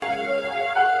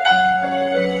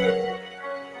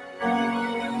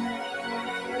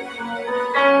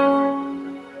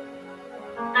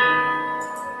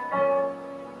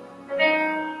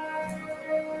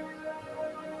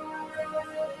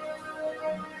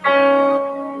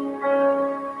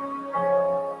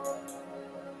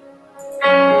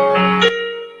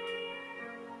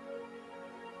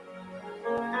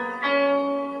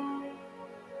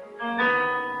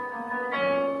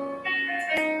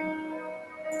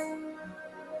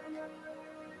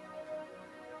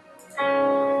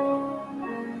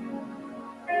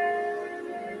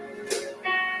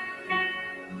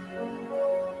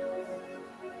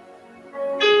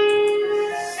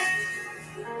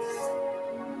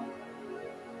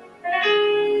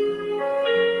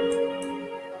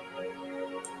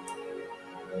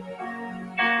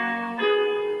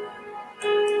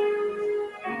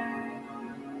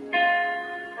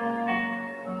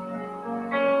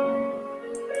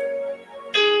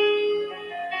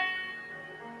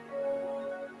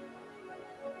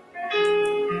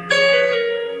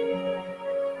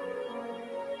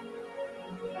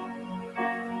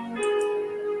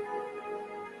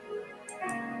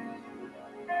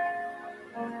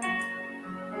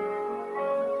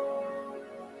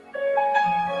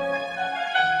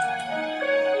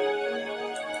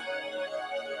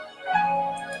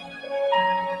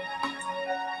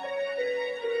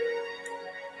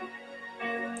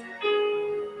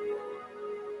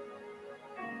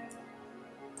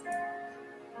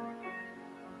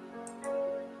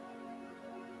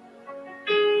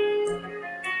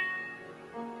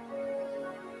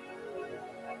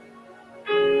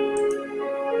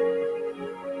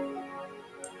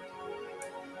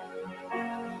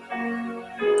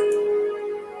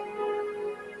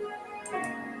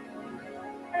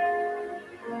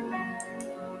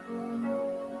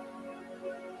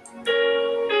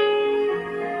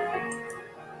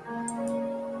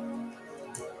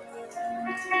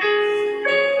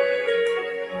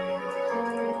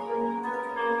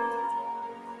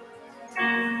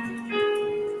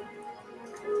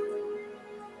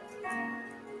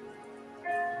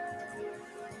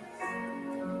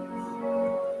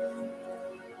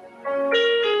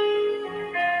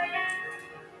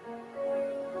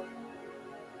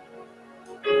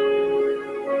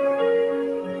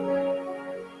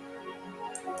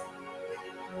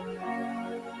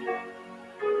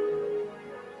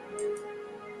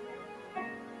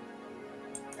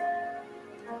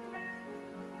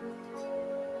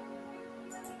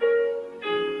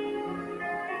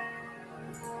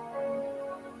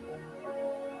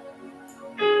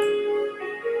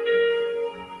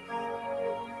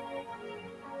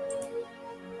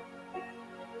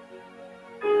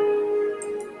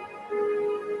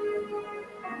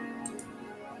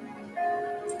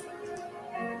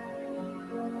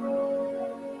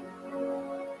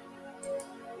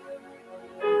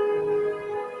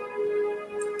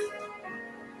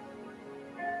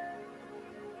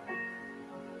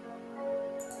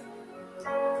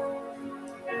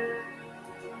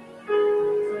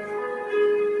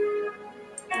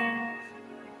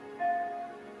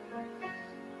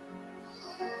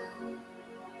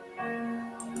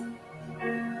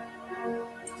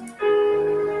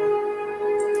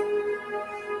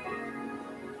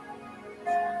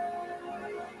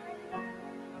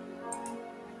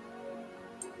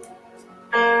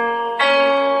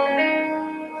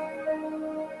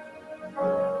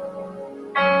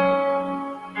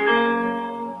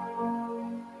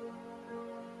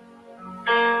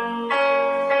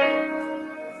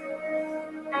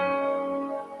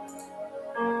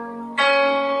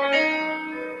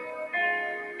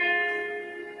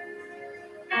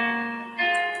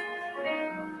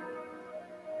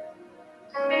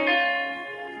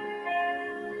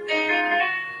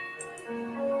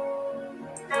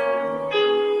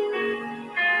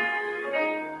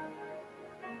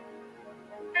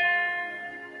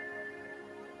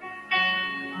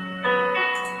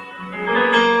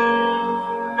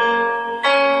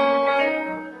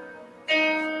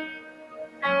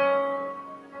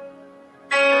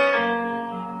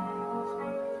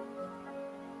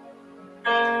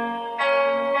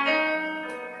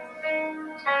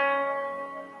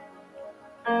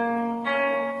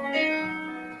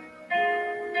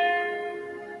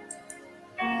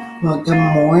Well,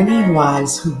 good morning,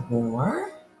 wives who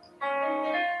war.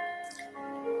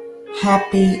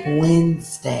 Happy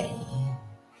Wednesday.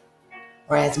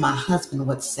 Or as my husband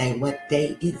would say, what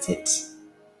day is it?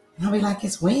 And I'll be like,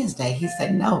 it's Wednesday. He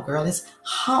said, no, girl, it's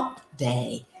hump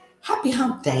day. Happy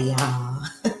hump day,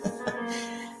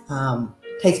 y'all.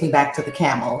 Takes me back to the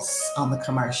camels on the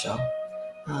commercial.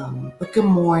 But good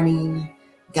morning,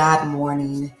 God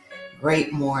morning,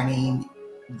 great morning.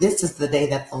 This is the day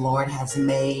that the Lord has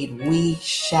made. We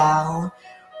shall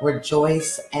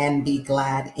rejoice and be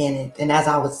glad in it. And as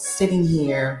I was sitting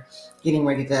here getting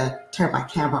ready to turn my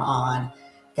camera on,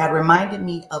 God reminded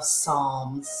me of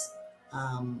Psalms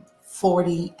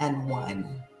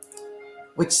 40:1,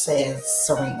 which says,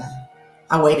 Sarina,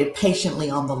 I waited patiently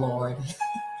on the Lord,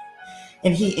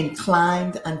 and he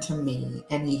inclined unto me,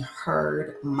 and he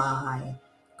heard my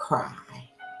cry.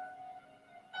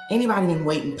 Anybody been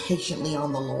waiting patiently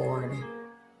on the Lord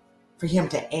for him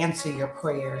to answer your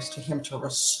prayers, to him to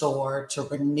restore, to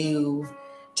renew,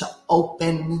 to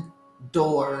open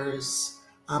doors,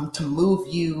 to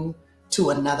move you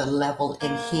to another level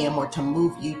in him, or to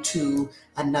move you to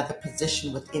another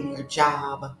position within your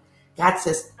job? God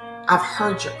says, I've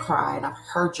heard your cry and I've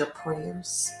heard your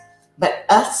prayers, but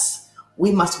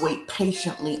we must wait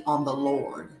patiently on the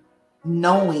Lord,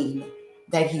 knowing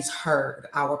that he's heard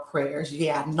our prayers.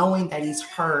 Yeah, knowing that he's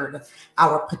heard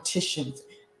our petitions.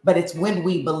 But it's when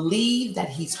we believe that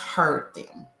he's heard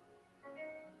them,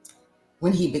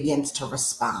 when he begins to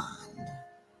respond.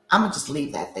 I'm going to just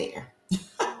leave that there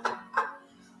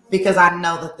because I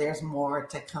know that there's more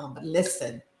to come. But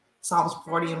listen, Psalms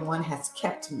 40:1 has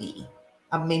kept me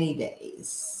many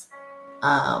days.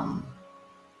 Um,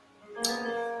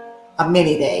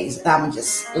 many days. And I'm going to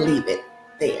just leave it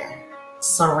there.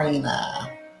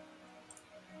 Sarina,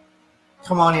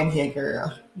 come on in here,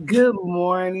 girl. Good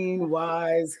morning,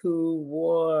 wives who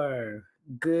war.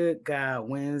 Good God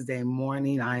Wednesday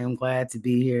morning. I am glad to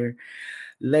be here.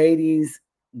 Ladies,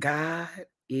 God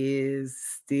is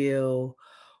still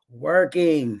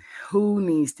working. Who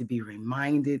needs to be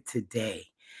reminded today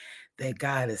that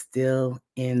God is still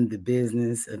in the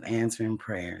business of answering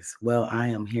prayers? Well, I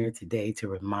am here today to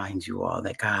remind you all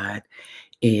that God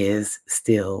is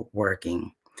still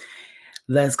working.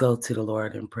 Let's go to the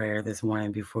Lord in prayer this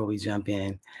morning before we jump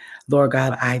in. Lord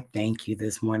God, I thank you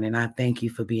this morning. I thank you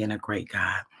for being a great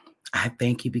God. I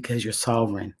thank you because you're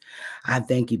sovereign. I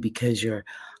thank you because you're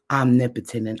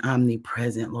omnipotent and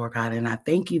omnipresent, Lord God. And I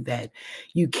thank you that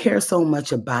you care so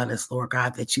much about us, Lord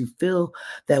God, that you feel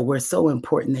that we're so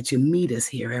important that you meet us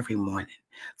here every morning.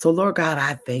 So, Lord God,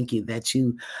 I thank you that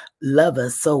you love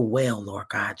us so well, Lord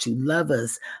God. You love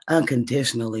us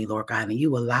unconditionally, Lord God, and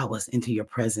you allow us into your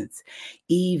presence,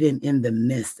 even in the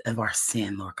midst of our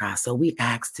sin, Lord God. So we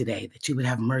ask today that you would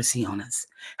have mercy on us.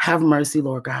 Have mercy,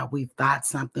 Lord God. We've thought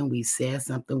something, we said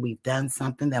something, we've done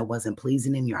something that wasn't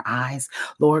pleasing in your eyes.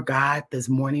 Lord God, this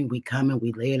morning we come and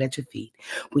we lay it at your feet.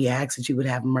 We ask that you would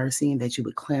have mercy and that you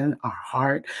would cleanse our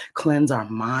heart, cleanse our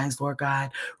minds, Lord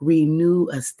God. Renew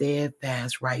a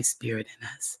steadfast, right spirit in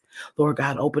us. Lord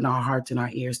God, open our hearts and our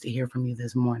ears to hear from you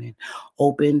this morning.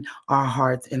 Open our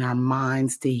hearts and our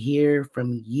minds to hear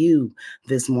from you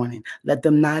this morning. Let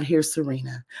them not hear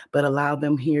Sarina, but allow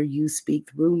them hear you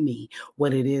speak through me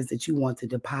what it is that you want to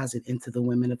deposit into the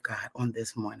women of God on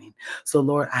this morning. So,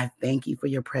 Lord, I thank you for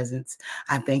your presence.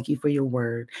 I thank you for your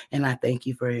word, and I thank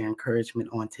you for your encouragement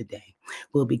on today.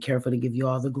 We'll be careful to give you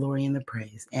all the glory and the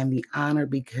praise and the honor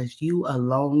because you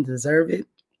alone deserve it.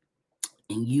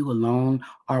 And you alone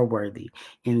are worthy.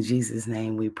 In Jesus'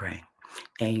 name we pray.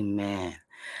 Amen.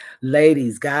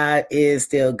 Ladies, God is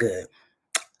still good.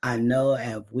 I know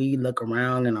as we look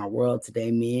around in our world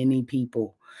today, many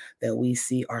people that we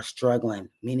see are struggling.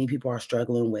 Many people are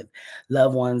struggling with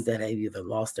loved ones that have either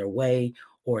lost their way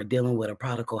or dealing with a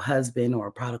prodigal husband or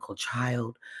a prodigal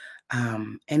child.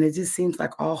 And it just seems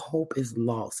like all hope is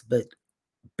lost. But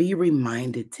be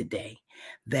reminded today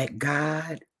that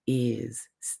God is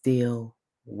still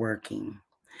working.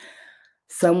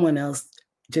 Someone else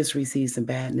just received some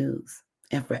bad news,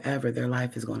 and forever their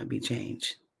life is going to be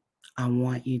changed. I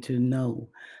want you to know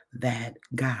that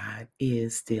God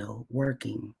is still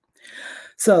working.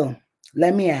 So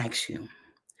let me ask you,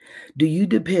 do you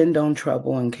depend on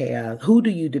trouble and chaos? Who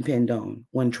do you depend on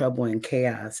when trouble and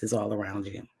chaos is all around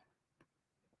you?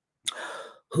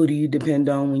 Who do you depend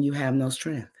on when you have no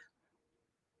strength?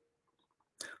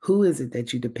 Who is it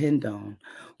that you depend on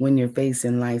when you're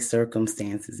facing life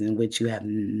circumstances in which you have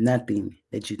nothing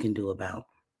that you can do about?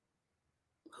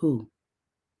 Who?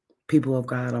 People of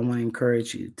God, I want to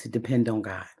encourage you to depend on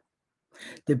God.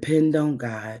 Depend on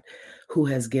God who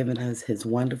has given us his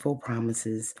wonderful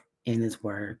promises in his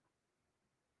word.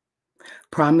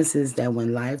 Promises that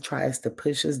when life tries to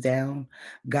push us down,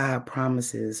 God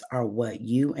promises are what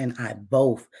you and I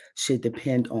both should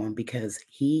depend on because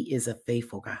He is a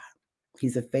faithful God.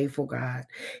 He's a faithful God.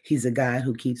 He's a God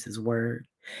who keeps His word,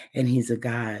 and He's a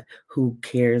God who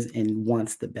cares and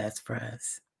wants the best for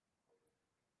us.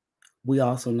 We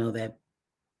also know that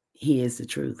He is the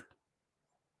truth.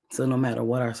 So no matter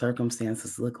what our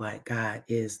circumstances look like, God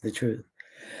is the truth.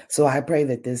 So I pray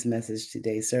that this message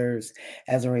today serves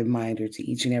as a reminder to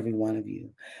each and every one of you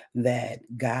that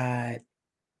God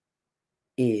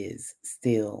is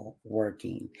still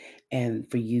working and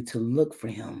for you to look for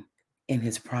Him in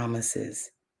His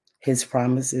promises. His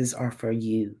promises are for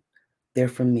you, they're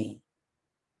for me.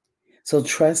 So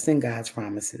trust in God's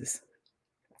promises.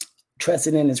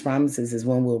 Trusting in His promises is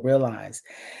when we'll realize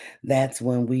that's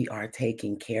when we are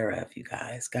taken care of, you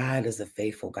guys. God is a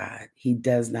faithful God. He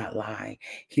does not lie.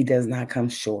 He does not come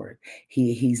short.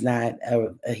 He's not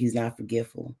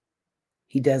forgetful.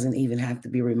 He doesn't even have to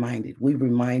be reminded. We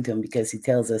remind Him because He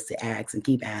tells us to ask and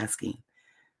keep asking.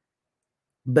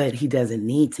 But He doesn't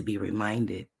need to be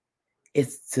reminded.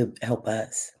 It's to help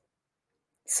us.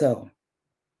 So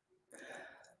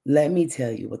let me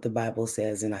tell you what the Bible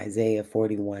says in Isaiah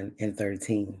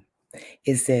 41:13.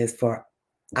 It says, "For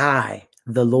I,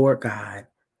 the Lord God,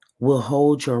 will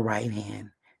hold your right hand,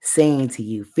 saying to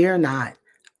you, fear not,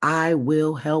 I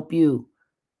will help you."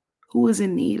 Who is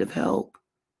in need of help?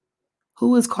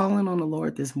 Who is calling on the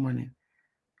Lord this morning?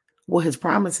 Well, His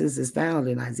promises is found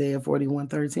in Isaiah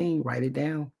 41:13. Write it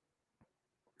down.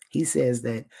 He says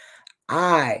that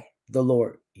I, the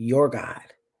Lord, your God,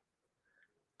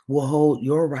 will hold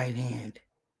your right hand,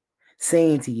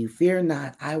 saying to you, fear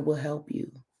not, I will help you.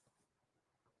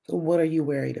 So what are you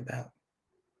worried about?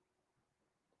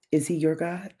 Is He your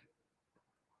God?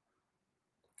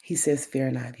 He says, fear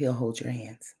not, He'll hold your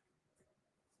hands.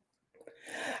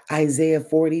 Isaiah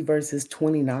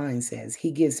 40:29 says,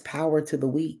 He gives power to the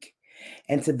weak,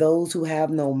 and to those who have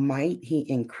no might, He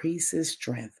increases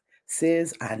strength.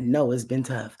 Sis, I know it's been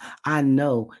tough. I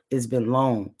know it's been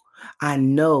long. I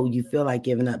know you feel like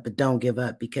giving up, but don't give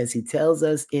up because He tells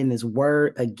us in His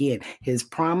word again, His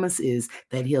promise is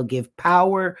that He'll give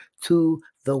power to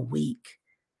the weak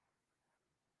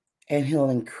and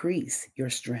He'll increase your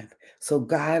strength. So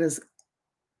God is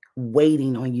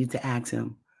waiting on you to ask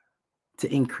Him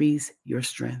to increase your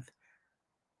strength.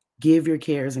 Give your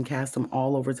cares and cast them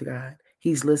all over to God.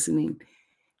 He's listening.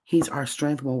 He's our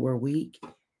strength when we're weak.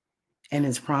 And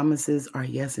His promises are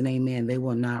yes and amen. They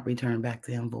will not return back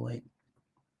to Him void.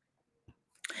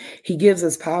 He gives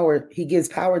us power. He gives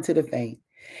power to the faint.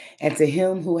 And to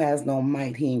him who has no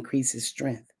might, He increases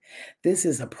strength. This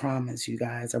is a promise, you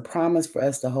guys, a promise for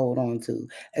us to hold on to,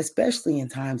 especially in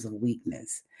times of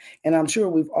weakness. And I'm sure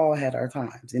we've all had our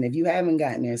times. And if you haven't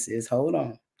gotten there, sis, hold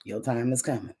on. Your time is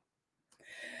coming.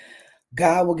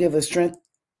 God will give us strength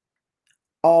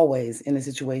always in a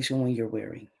situation when you're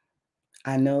weary.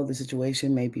 I know the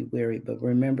situation may be weary, but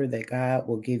remember that God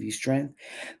will give you strength,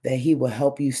 that He will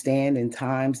help you stand in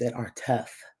times that are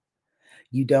tough.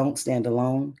 You don't stand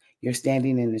alone. You're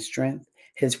standing in His strength.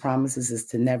 His promises is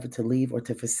to never to leave or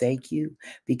to forsake you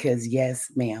because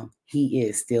yes, ma'am, He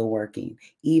is still working.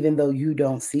 Even though you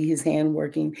don't see His hand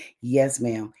working, yes,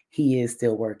 ma'am, He is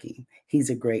still working. He's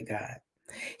a great God.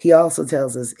 He also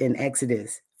tells us in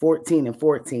Exodus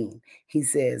 14:14, He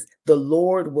says, the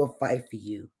Lord will fight for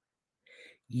you.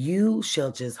 You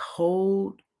shall just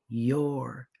hold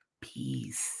your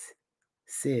peace.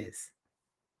 Sis,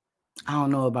 I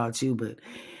don't know about you, but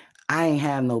I ain't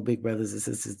have no big brothers and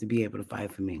sisters to be able to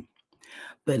fight for me.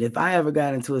 But if I ever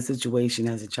got into a situation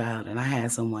as a child and I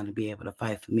had someone to be able to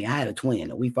fight for me, I had a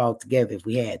twin and we fought together if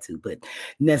we had to, but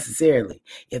necessarily,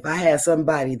 if I had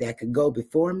somebody that could go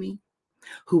before me,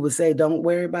 who would say, don't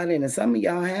worry about it. And some of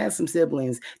y'all had some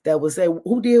siblings that would say,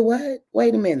 who did what?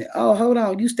 Wait a minute. Oh, hold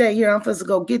on. You stay here. I'm supposed to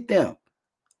go get them.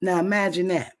 Now imagine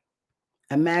that.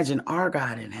 Imagine our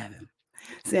God in heaven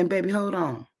saying, baby, hold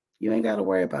on. You ain't got to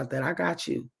worry about that. I got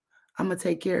you. I'm going to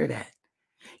take care of that.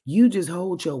 You just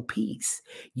hold your peace.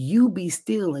 You be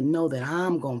still and know that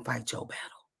I'm going to fight your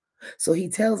battle. So He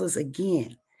tells us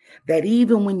again that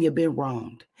even when you've been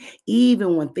wronged,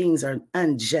 even when things are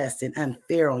unjust and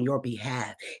unfair on your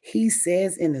behalf, He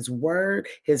says in His word,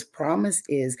 His promise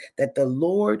is that the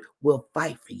Lord will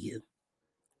fight for you.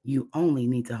 You only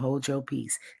need to hold your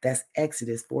peace. That's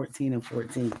Exodus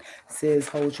 14:14. Says,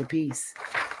 hold your peace.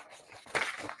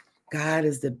 God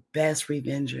is the best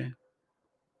revenger.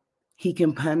 He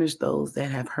can punish those that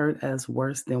have hurt us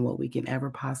worse than what we can ever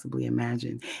possibly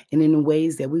imagine, and in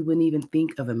ways that we wouldn't even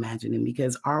think of imagining,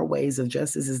 because our ways of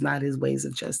justice is not His ways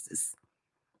of justice.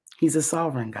 He's a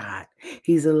sovereign God.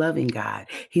 He's a loving God.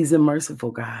 He's a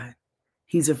merciful God.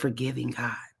 He's a forgiving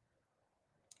God.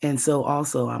 And so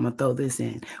also, I'm going to throw this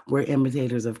in. We're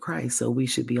imitators of Christ, so we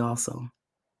should be also.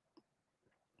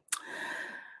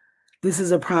 This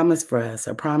is a promise for us,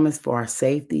 a promise for our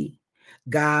safety.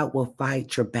 God will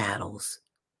fight your battles.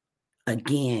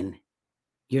 Again,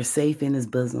 you're safe in his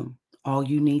bosom. All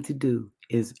you need to do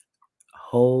is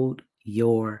hold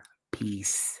your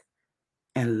peace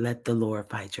and let the Lord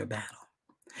fight your battle.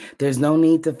 There's no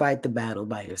need to fight the battle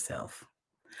by yourself.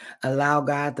 Allow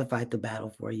God to fight the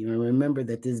battle for you. And remember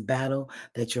that this battle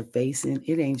that you're facing,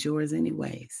 it ain't yours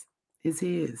anyways. It's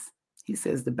his. He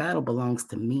says the battle belongs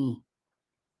to me.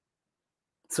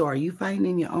 So are you fighting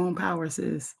in your own power,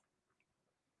 sis?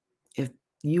 If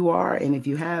you are, and if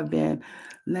you have been,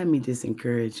 let me just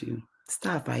encourage you.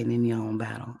 Stop fighting in your own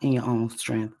battle, in your own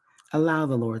strength. Allow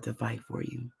the Lord to fight for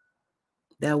you.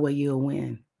 That way you'll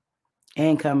win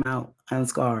and come out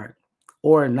unscarred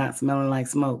or not smelling like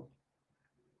smoke.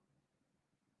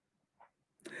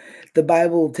 The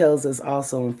Bible tells us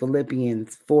also in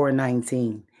Philippians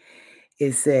 4:19,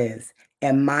 it says,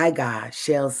 "And my God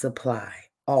shall supply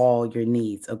all your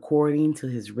needs according to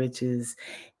his riches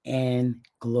and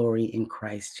glory in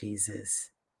Christ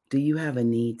Jesus." Do you have a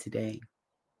need today?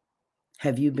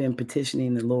 Have you been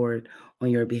petitioning the Lord on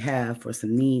your behalf for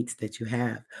some needs that you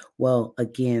have? Well,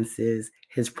 again, sis,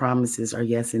 his promises are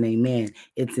yes and amen.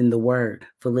 It's in the word,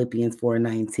 Philippians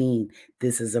 4:19.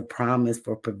 This is a promise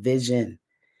for provision.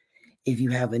 If you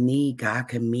have a need, God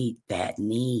can meet that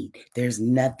need. There's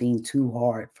nothing too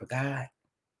hard for God.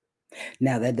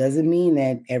 Now, that doesn't mean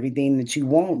that everything that you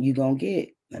want, you're going to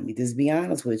get. Let me just be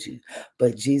honest with you.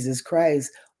 But Jesus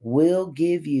Christ will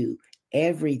give you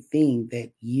everything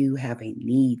that you have a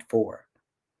need for.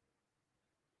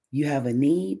 You have a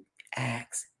need,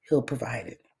 ask, he'll provide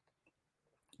it.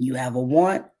 You have a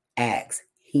want, ask,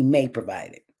 he may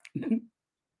provide it.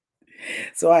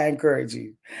 So I encourage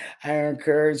you. I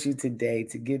encourage you today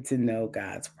to get to know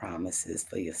God's promises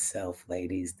for yourself,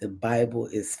 ladies. The Bible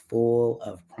is full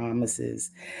of promises.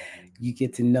 You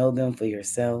get to know them for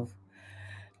yourself.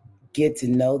 Get to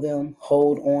know them,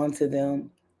 hold on to them,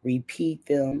 repeat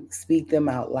them, speak them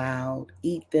out loud,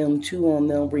 eat them, chew on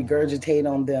them, regurgitate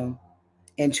on them,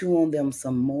 and chew on them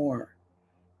some more.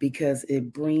 Because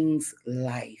it brings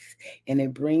life, and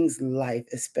it brings life,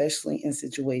 especially in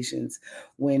situations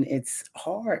when it's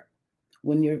hard,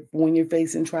 when you're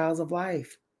facing trials of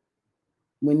life,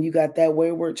 when you got that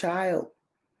wayward child,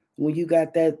 when you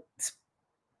got that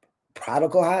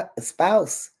prodigal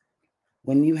spouse,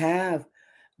 when you have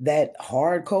that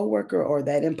hard coworker or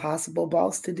that impossible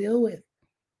boss to deal with.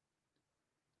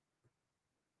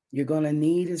 You're going to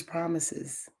need his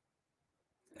promises.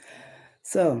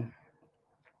 So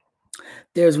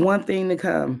there's one thing to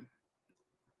come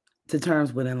to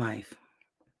terms with in life.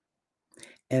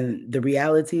 And the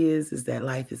reality is that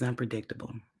life is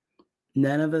unpredictable.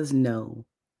 None of us know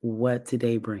what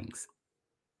today brings.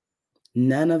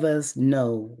 None of us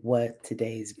know what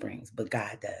today's brings, but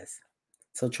God does.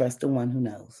 So trust the one who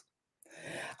knows.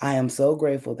 I am so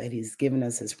grateful that he's given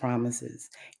us his promises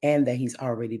and that he's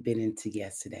already been into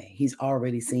yesterday. He's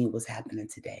already seen what's happening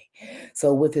today.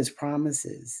 So with his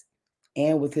promises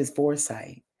and with his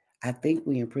foresight, I think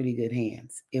we're in pretty good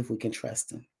hands if we can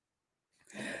trust him.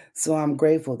 So I'm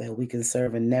grateful that we can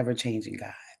serve a never-changing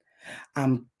God.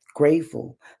 I'm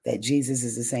grateful that Jesus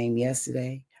is the same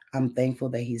yesterday. I'm thankful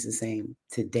that he's the same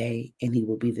today, and he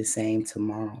will be the same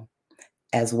tomorrow,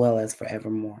 as well as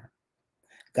forevermore.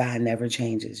 God never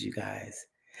changes, you guys.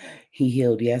 He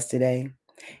healed yesterday.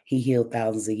 He healed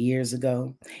thousands of years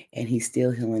ago, and he's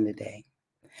still healing today.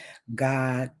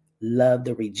 God loved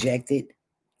the rejected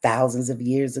thousands of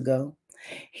years ago.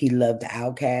 He loved the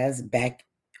outcast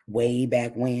way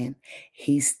back when.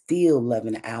 He's still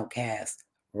loving the outcast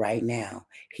right now.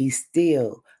 He's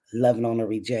still loving on the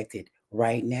rejected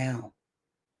right now.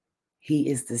 He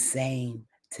is the same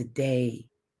today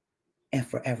and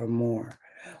forevermore.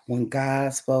 When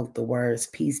God spoke the words,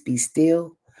 "Peace be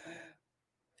still,"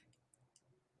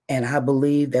 and I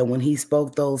believe that when he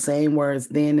spoke those same words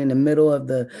then in the middle of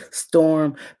the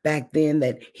storm back then,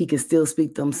 that he can still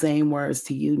speak them same words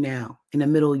to you now in the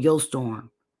middle of your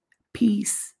storm.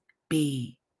 Peace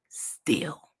be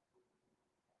still.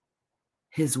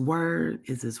 His word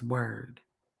is his word,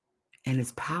 and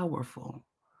it's powerful,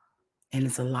 and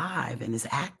it's alive, and it's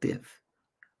active.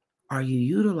 Are you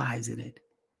utilizing it?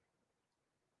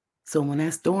 So when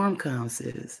that storm comes,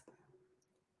 sis,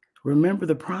 remember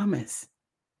the promise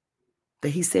that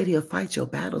he said he'll fight your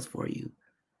battles for you,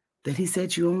 that he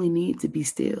said you only need to be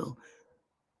still.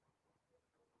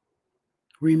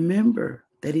 Remember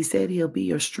that he said he'll be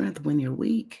your strength when you're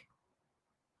weak.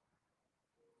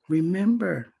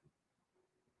 Remember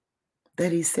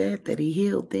that he said that he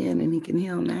healed then and he can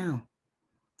heal now.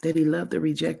 That he loved the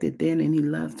rejected then and he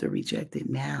loves the rejected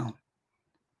now.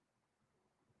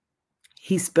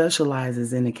 He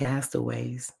specializes in the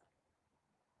castaways.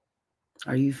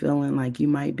 Are you feeling like you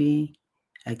might be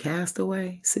a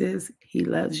castaway, sis? He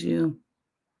loves you.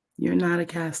 You're not a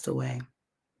castaway.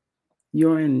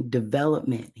 You're in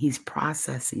development. He's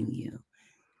processing you.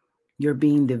 You're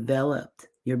being developed.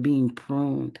 You're being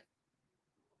pruned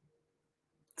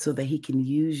so that he can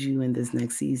use you in this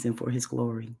next season for his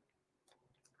glory.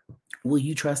 Will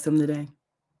you trust him today?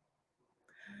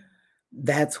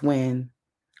 That's why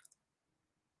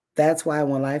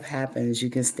when life happens, you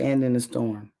can stand in the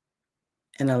storm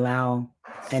and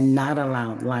not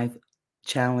allow life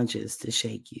challenges to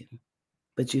shake you.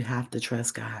 But you have to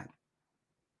trust God.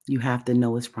 You have to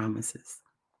know his promises.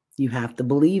 You have to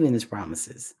believe in his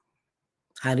promises.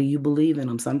 How do you believe in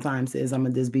them? Sometimes I'm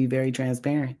going to just be very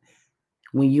transparent.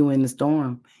 When you're in the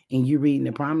storm and you're reading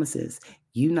the promises,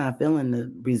 you're not feeling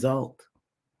the result.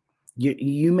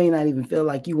 You may not even feel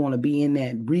like you want to be in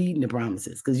that reading the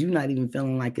promises because you're not even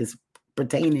feeling like it's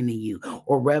pertaining to you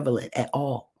or relevant at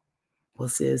all. Well,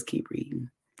 sis, keep reading,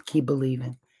 keep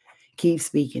believing, keep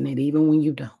speaking it even when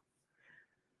you don't.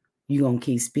 You're going to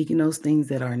keep speaking those things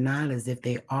that are not as if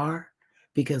they are,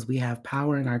 because we have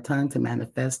power in our tongue to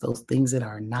manifest those things that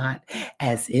are not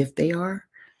as if they are.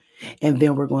 And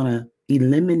then we're going to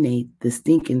eliminate the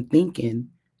stinking thinking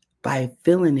by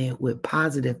filling it with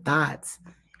positive thoughts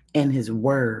and his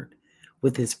word,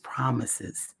 with his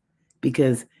promises.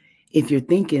 Because if you're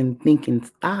thinking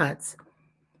thoughts,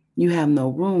 you have no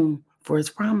room for his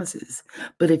promises.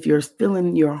 But if you're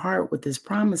filling your heart with his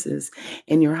promises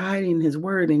and you're hiding his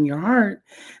word in your heart,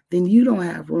 then you don't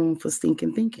have room for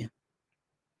stinking thinking.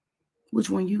 Which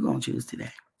one you going to choose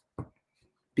today?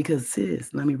 Because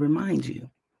sis, let me remind you,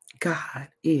 God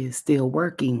is still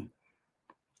working.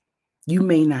 You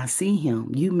may not see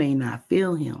him, you may not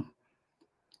feel him,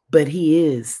 but he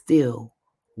is still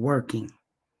working.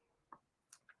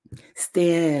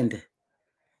 Stand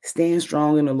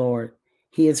strong in the Lord.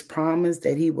 He has promised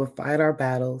that he will fight our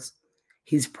battles.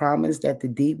 He's promised that the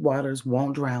deep waters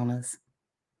won't drown us.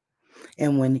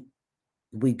 And when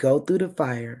we go through the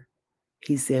fire,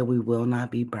 he said we will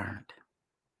not be burned.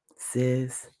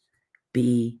 Sis,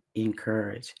 be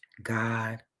encouraged.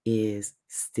 God is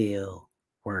still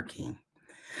working.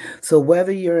 So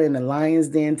whether you're in the lion's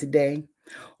den today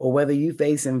or whether you're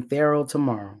facing Pharaoh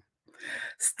tomorrow,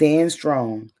 stand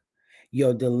strong.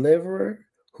 Your deliverer,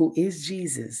 who is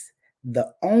Jesus,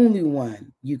 the only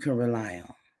one you can rely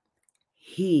on,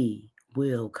 he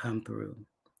will come through.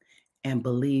 And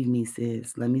believe me,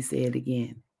 sis, let me say it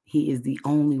again. He is the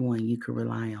only one you can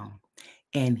rely on,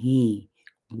 and he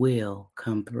will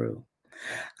come through.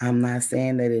 I'm not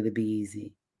saying that it'll be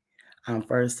easy. I'm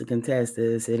first to contest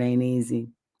this. It ain't easy.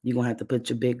 You're going to have to put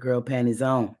your big girl panties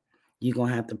on. You're going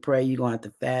to have to pray. You're going to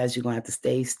have to fast. You're going to have to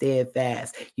stay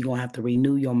steadfast. You're going to have to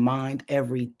renew your mind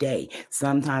every day,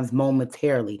 sometimes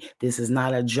momentarily. This is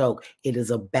not a joke. It is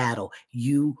a battle.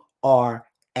 You are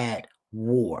at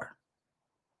war.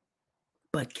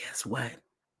 But guess what?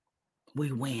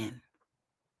 We win.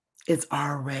 It's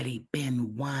already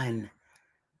been won.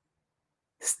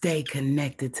 Stay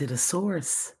connected to the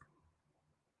source,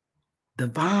 the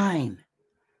vine,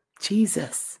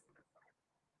 Jesus.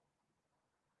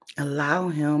 Allow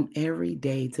him every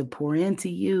day to pour into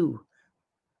you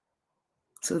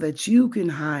so that you can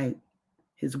hide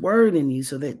his word in you,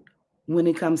 so that when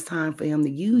it comes time for him to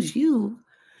use you,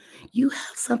 you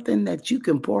have something that you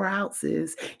can pour out,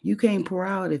 sis. You can't pour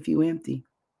out if you empty.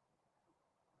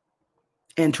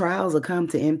 And trials will come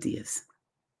to empty us.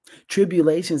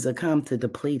 Tribulations will come to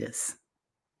deplete us.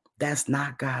 That's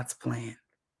not God's plan.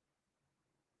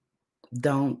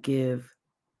 Don't give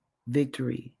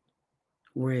victory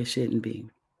where it shouldn't be.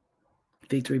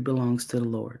 Victory belongs to the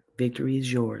Lord. Victory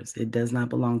is yours. It does not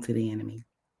belong to the enemy.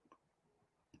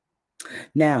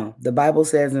 Now, the Bible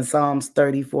says in Psalms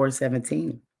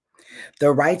 34:17,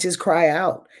 the righteous cry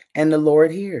out, and the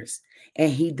Lord hears,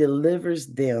 and he delivers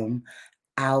them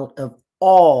out of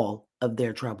all of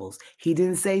their troubles. He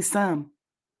didn't say some.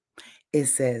 It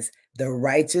says, the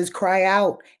righteous cry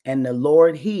out, and the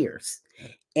Lord hears,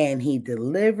 and he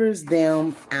delivers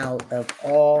them out of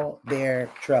all their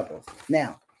troubles.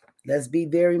 Now, let's be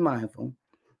very mindful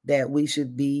that we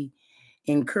should be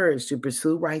encouraged to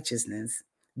pursue righteousness,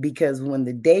 because when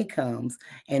the day comes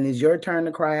and it's your turn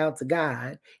to cry out to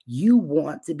God, you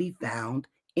want to be found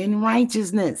in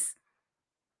righteousness.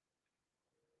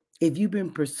 If you've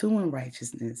been pursuing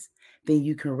righteousness, then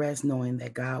you can rest knowing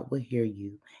that God will hear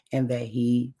you and that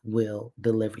he will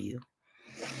deliver you.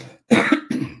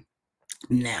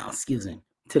 Now, excuse me,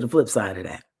 to the flip side of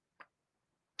that.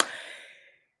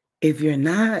 If you're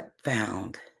not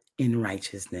found in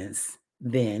righteousness,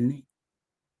 then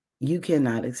you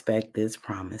cannot expect this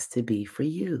promise to be for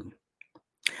you.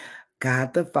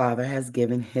 God the Father has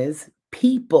given his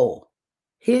people,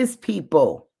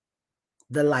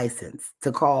 the license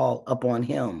to call upon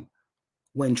him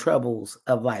when troubles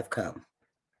of life come.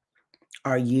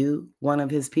 Are you one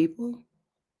of his people?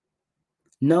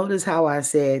 Notice how I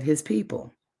said his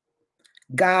people,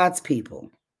 God's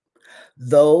people,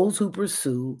 those who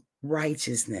pursue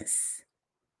righteousness.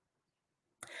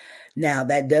 Now,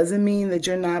 that doesn't mean that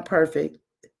you're not perfect.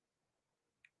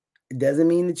 It doesn't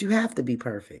mean that you have to be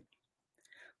perfect.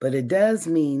 But it does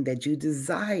mean that you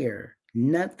desire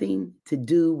nothing to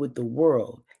do with the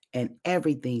world and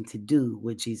everything to do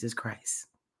with Jesus Christ.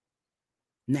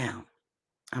 Now,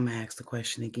 I'm going to ask the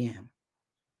question again.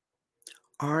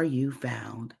 Are you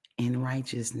found in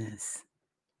righteousness?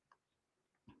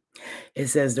 It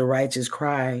says the righteous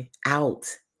cry out,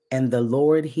 and the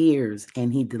Lord hears,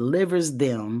 and he delivers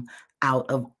them out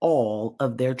of all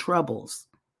of their troubles.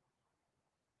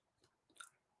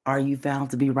 Are you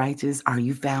found to be righteous? Are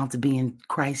you found to be in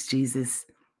Christ Jesus?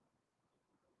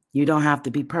 You don't have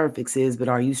to be perfect, sis, but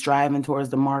are you striving towards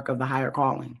the mark of the higher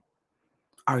calling?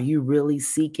 Are you really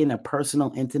seeking a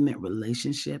personal, intimate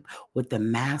relationship with the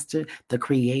master, the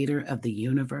creator of the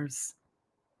universe?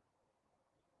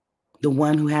 The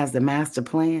one who has the master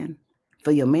plan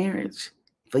for your marriage,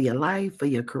 for your life, for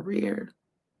your career?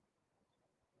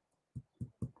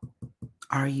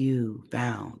 Are you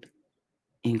found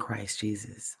in Christ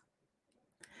Jesus?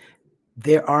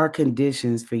 There are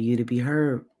conditions for you to be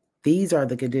heard. These are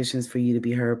the conditions for you to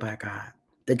be heard by God.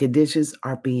 The conditions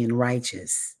are being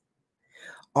righteous.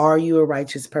 Are you a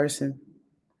righteous person?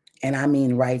 And I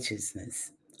mean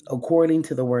righteousness, according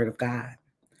to the word of God.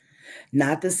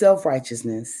 Not the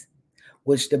self-righteousness,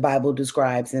 which the Bible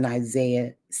describes in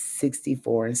Isaiah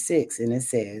 64:6. And it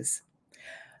says,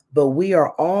 but we are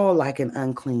all like an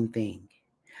unclean thing,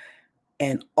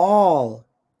 and all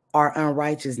our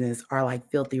unrighteousness are like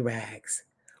filthy rags.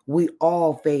 We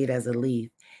all fade as a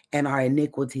leaf, and our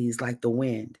iniquities, like the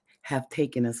wind, have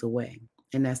taken us away.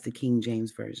 And that's the King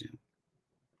James Version.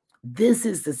 This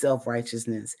is the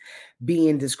self-righteousness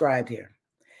being described here.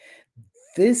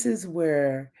 This is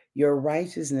where your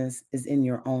righteousness is in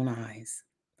your own eyes,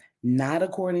 not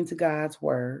according to God's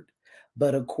word,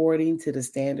 but according to the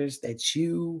standards that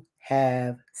you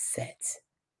have set.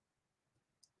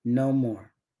 No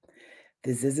more.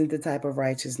 This isn't the type of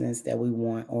righteousness that we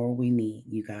want or we need,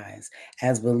 you guys.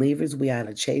 As believers, we ought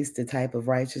to chase the type of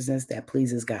righteousness that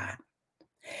pleases God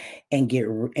and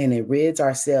it rids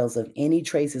ourselves of any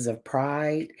traces of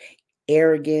pride,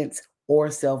 arrogance, or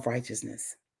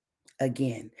self-righteousness.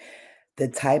 Again, the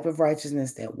type of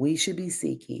righteousness that we should be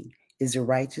seeking is a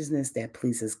righteousness that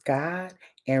pleases God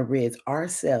and rids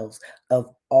ourselves of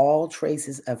all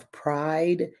traces of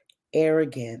pride,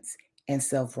 arrogance, and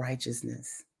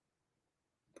self-righteousness.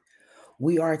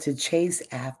 We are to chase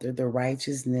after the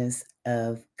righteousness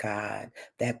of God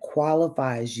that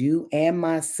qualifies you and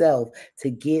myself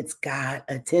to get God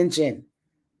attention.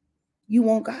 You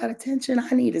want God attention?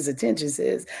 I need his attention,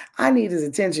 sis. I need his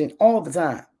attention all the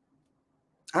time.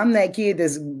 I'm that kid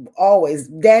that's always,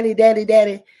 daddy, daddy,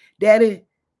 daddy, daddy,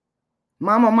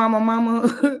 mama, mama,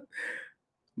 mama.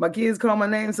 My kids call my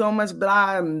name so much, but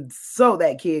I'm so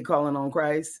that kid calling on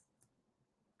Christ.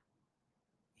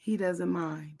 He doesn't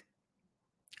mind.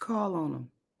 Call on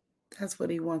him. That's what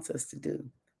he wants us to do.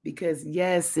 Because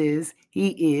yes, sis,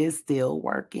 he is still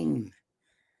working.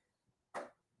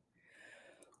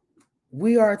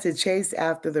 We are to chase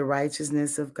after the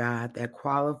righteousness of God that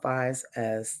qualifies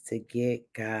us to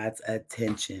get God's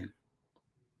attention.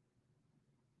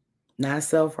 Not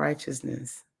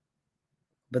self-righteousness,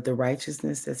 but the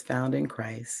righteousness that's found in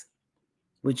Christ.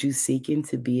 With you seeking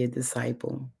to be a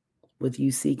disciple, with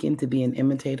you seeking to be an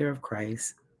imitator of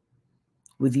Christ,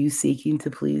 with you seeking to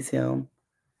please him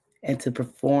and to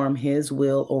perform his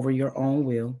will over your own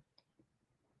will.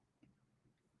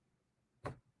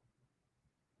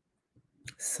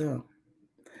 So,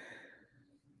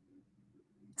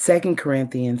 2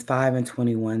 Corinthians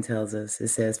 5:21 tells us, it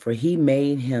says, for he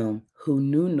made him who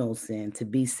knew no sin to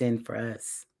be sin for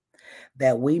us,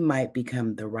 that we might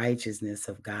become the righteousness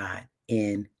of God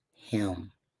in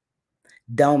him.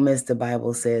 Don't miss, the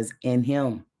Bible says in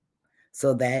him.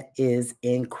 So that is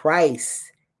in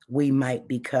Christ, we might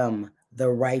become the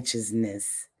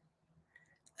righteousness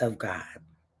of God.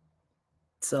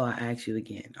 So I ask you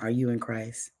again, are you in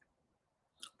Christ?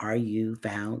 Are you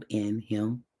found in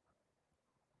him?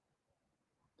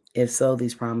 If so,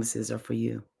 these promises are for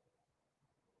you.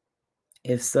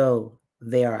 If so,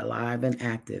 they are alive and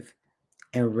active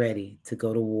and ready to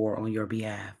go to war on your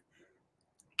behalf.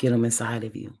 Get them inside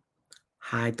of you.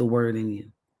 Hide the word in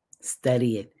you.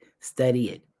 Study it, study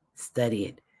it, study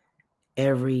it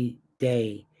every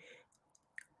day,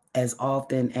 as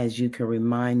often as you can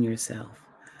remind yourself.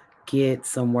 Get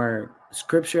some word,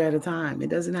 scripture at a time. It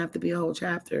doesn't have to be a whole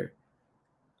chapter.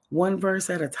 One verse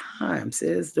at a time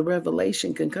says the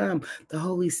revelation can come. The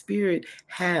Holy Spirit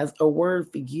has a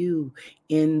word for you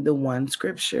in the one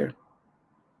scripture.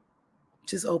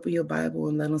 Just open your Bible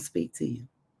and let him speak to you.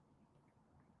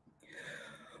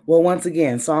 Well, once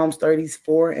again, Psalms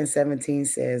 34 and 17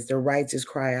 says, the righteous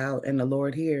cry out and the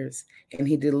Lord hears, and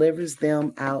he delivers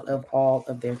them out of all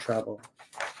of their trouble.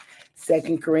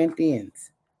 2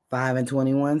 Corinthians 5 and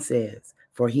 21 says,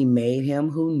 for he made him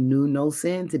who knew no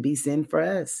sin to be sin for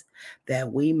us,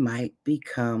 that we might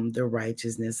become the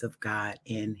righteousness of God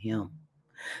in him.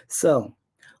 So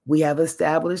we have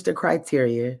established a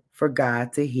criteria for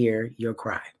God to hear your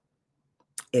cry.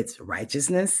 It's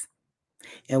righteousness,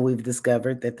 and we've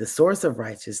discovered that the source of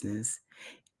righteousness,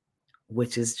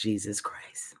 which is Jesus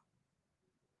Christ.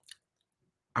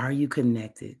 Are you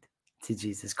connected to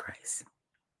Jesus Christ?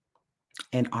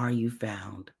 And are you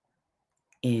found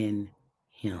in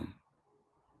him?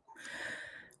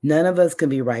 None of us can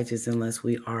be righteous unless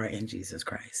we are in Jesus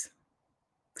Christ.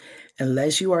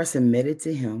 Unless you are submitted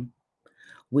to him,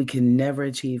 we can never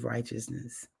achieve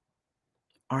righteousness.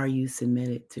 Are you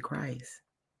submitted to Christ?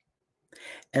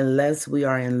 Unless we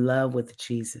are in love with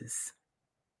Jesus,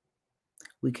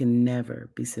 we can never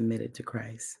be submitted to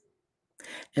Christ.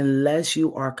 Unless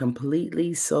you are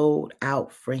completely sold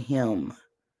out for him,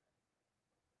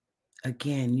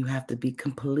 again, you have to be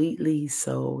completely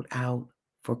sold out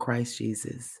for Christ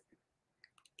Jesus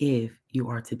if you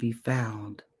are to be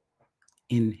found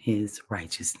in his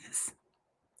righteousness.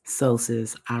 So,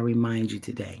 sis, I remind you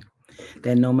today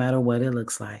that no matter what it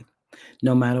looks like,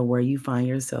 no matter where you find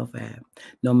yourself at,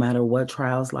 no matter what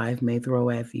trials life may throw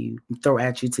at you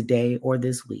today or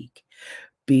this week,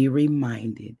 be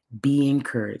reminded, be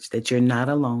encouraged that you're not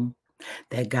alone,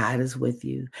 that God is with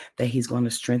you, that he's going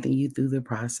to strengthen you through the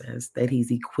process, that he's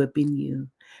equipping you,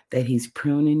 that he's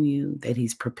pruning you, that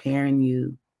he's preparing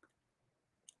you,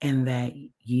 and that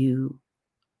you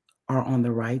are on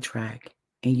the right track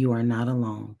and you are not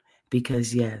alone.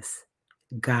 Because yes,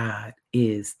 God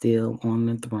is still on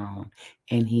the throne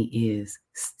and he is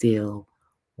still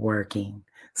working.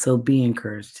 So be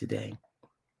encouraged today.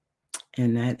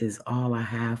 And that is all I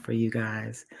have for you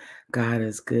guys. God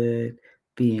is good.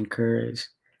 Be encouraged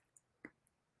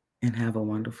and have a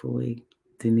wonderful week.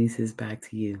 Denise is back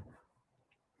to you.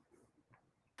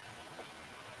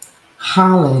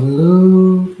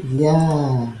 Hallelujah.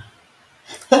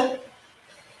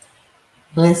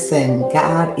 Listen,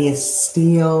 God is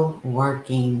still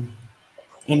working,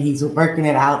 and he's working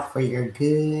it out for your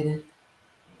good.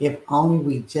 If only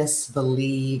we just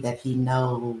believe that he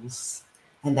knows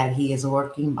and that he is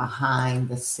working behind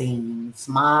the scenes.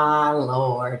 My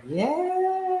Lord.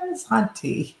 Yes,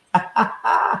 hunty.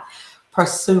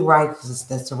 Pursue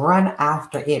righteousness, run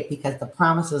after it, because the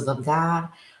promises of God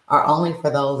are only for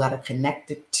those that are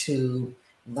connected to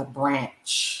the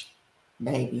branch,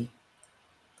 baby.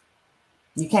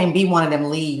 You can't be one of them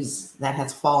leaves that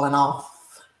has fallen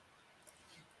off.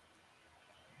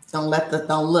 Don't let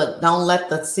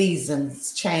the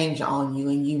seasons change on you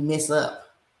and you miss up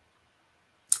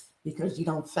because you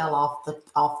don't fell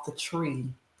off the tree,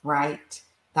 right?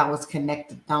 That was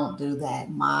connected. Don't do that,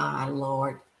 my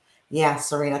Lord. Yeah,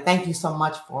 Sarina, thank you so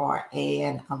much for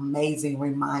an amazing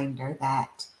reminder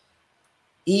that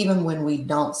even when we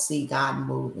don't see God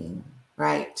moving,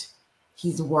 right?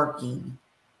 He's working,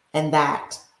 and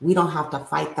that we don't have to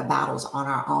fight the battles on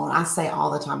our own. I say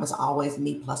all the time, it's always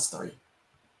me plus three,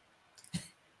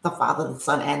 the Father, the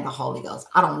Son, and the Holy Ghost.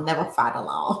 I don't never fight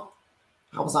alone.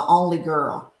 I was the only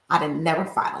girl. I didn't never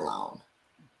fight alone.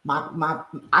 My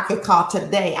I could call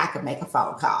today, I could make a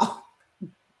phone call.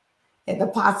 And the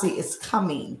posse is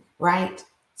coming, right?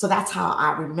 So that's how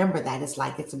I remember that. It's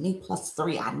like it's me plus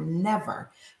three. I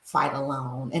never fight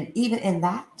alone. And even in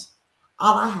that,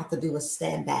 all I have to do is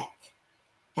stand back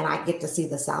and I get to see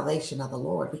the salvation of the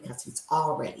Lord because he's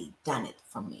already done it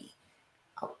for me.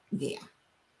 Oh, yeah.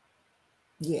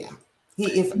 Yeah.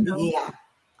 He is. You know, Yeah.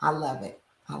 I love it.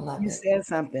 I love you it. said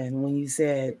something when you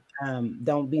said,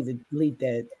 don't be the leaf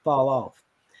that fall off.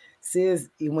 Sis,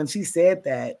 when she said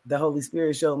that, the Holy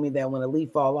Spirit showed me that when a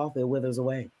leaf fall off, it withers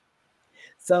away.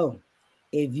 So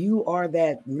If you are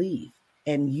that leaf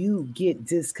and you get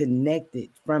disconnected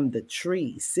from the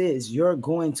tree, sis, you're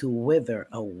going to wither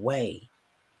away.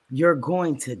 You're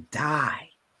going to die.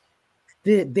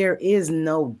 There is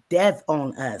no death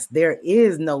on us. There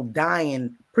is no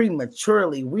dying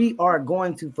prematurely. We are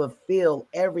going to fulfill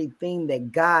everything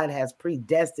that God has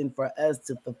predestined for us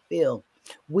to fulfill.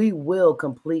 We will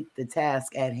complete the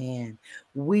task at hand.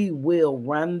 We will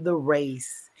run the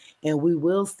race, and we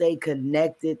will stay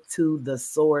connected to the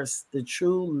source, the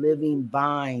true living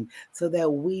vine, so that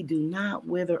we do not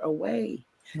wither away.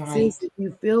 Right. Sis, if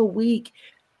you feel weak,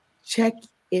 check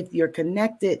if you're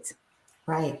connected.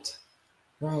 Right.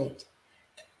 Right.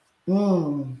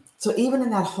 So even in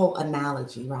that whole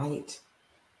analogy, right?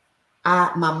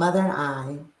 My mother and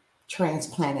I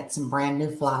transplanted some brand new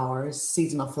flowers,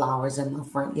 seasonal flowers in my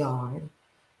front yard,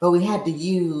 but we had to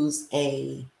use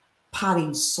a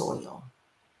potting soil.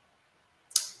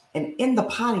 And in the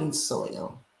potting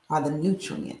soil are the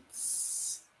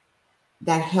nutrients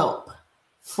that help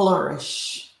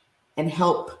flourish and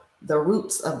help the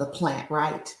roots of the plant,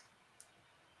 right?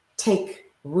 Take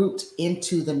root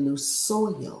into the new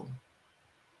soil.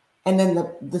 And then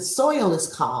the soil is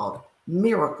called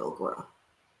Miracle Grow.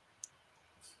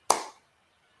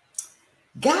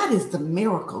 God is the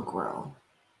miracle grow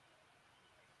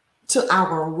to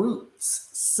our roots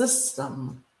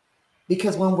system,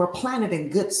 because when we're planted in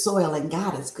good soil and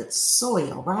God is good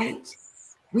soil, right?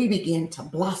 We begin to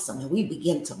blossom and we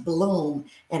begin to bloom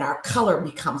and our color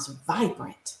becomes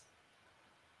vibrant.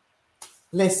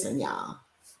 Listen, y'all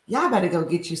better go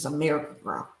get you some miracle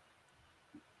grow,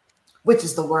 which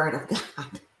is the word of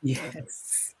God.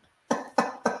 Yes.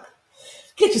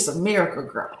 Get you some miracle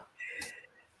grow.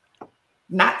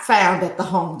 Not found at the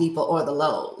Home Depot or the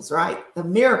Lowe's, right? The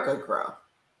miracle grow,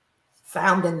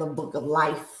 found in the book of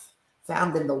life,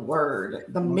 found in the word,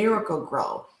 the miracle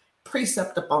grow,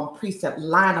 precept upon precept,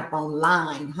 line upon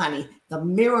line, honey, the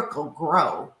miracle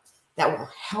grow that will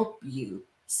help you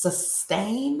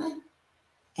sustain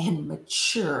and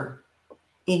mature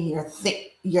in your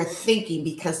thinking,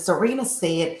 because Sarina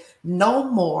said no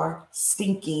more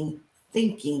stinking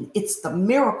thinking. It's the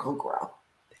miracle grow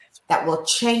that will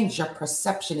change your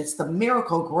perception. It's the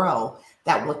miracle grow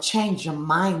that will change your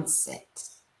mindset.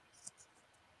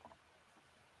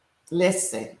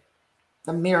 Listen,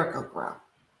 the miracle grow.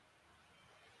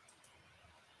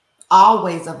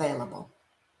 Always available.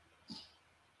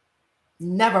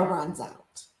 Never runs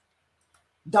out.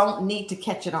 Don't need to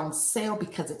catch it on sale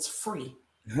because it's free.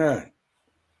 Huh.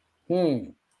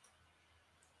 In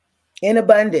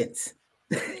abundance.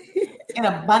 In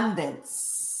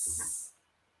abundance.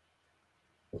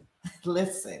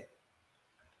 Listen.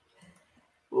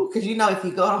 Because if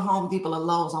you go to Home Depot or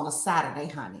Lowe's on a Saturday,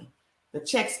 honey, the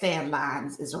check stand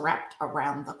lines is wrapped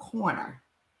around the corner.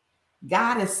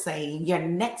 God is saying you're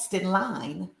next in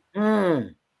line.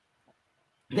 Mm.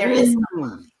 There is no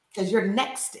line because you're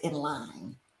next in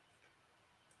line.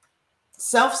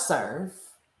 Self-serve,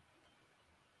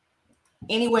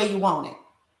 any way you want it.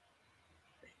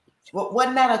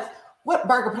 Wasn't that what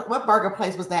burger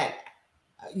place was that?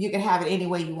 You can have it any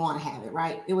way you want to have it,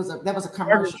 right? That was a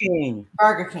commercial. Burger King.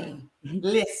 Burger King.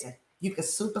 Listen, you can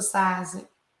supersize it.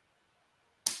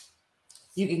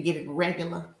 You can get it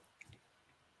regular.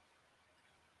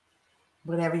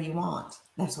 Whatever you want.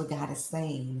 That's what God is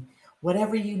saying.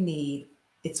 Whatever you need,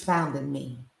 it's found in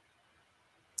me.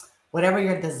 Whatever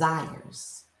your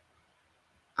desires,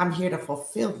 I'm here to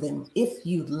fulfill them if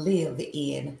you live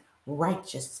in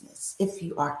righteousness, if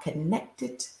you are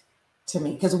connected to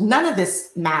me. Because none of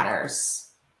this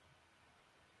matters.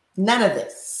 None of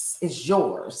this is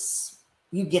yours.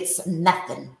 You get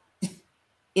nothing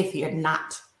if you're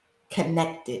not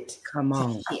connected Come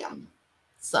on. to Him.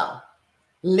 So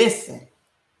listen,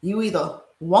 you either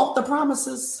want the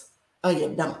promises or you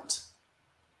don't.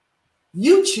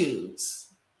 You choose.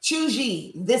 Choose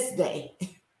ye this day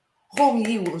whom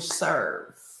you will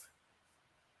serve.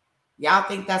 Y'all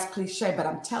think that's cliche, but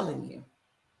I'm telling you.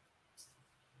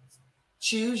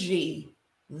 Choose ye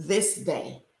this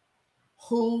day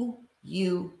who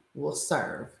you will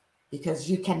serve, because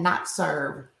you cannot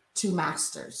serve two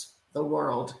masters, the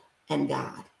world and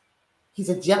God. He's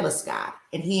a jealous God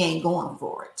and He ain't going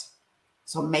for it.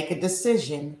 So make a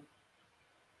decision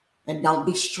and don't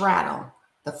be straddle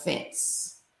the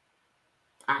fence.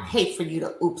 I hate for you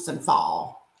to oops and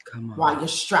fall while you're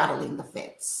straddling the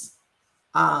fence.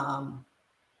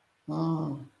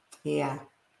 Yeah.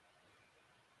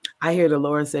 I hear the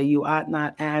Lord say, you ought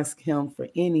not ask Him for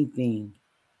anything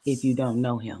if you don't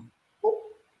know Him.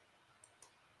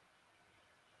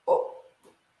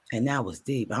 And that was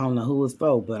deep. I don't know who it's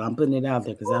for, but I'm putting it out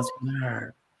there because that's what I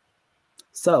heard.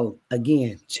 So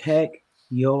again, check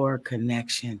your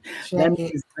connection. Let me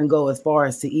Check it. even go as far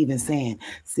as to even saying,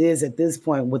 sis, at this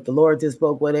point, with the Lord just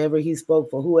spoke whatever he spoke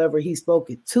for whoever he spoke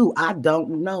it to. I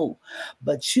don't know.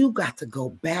 But you got to go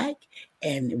back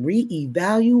and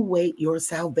reevaluate your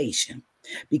salvation.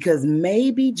 Because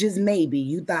maybe, just maybe,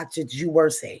 you thought that you were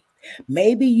saved.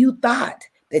 Maybe you thought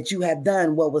that you have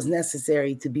done what was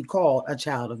necessary to be called a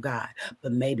child of God,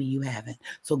 but maybe you haven't.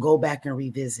 So go back and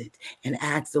revisit and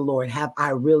ask the Lord, have I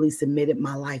really submitted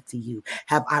my life to you?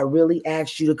 Have I really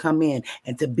asked you to come in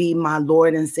and to be my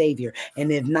Lord and Savior?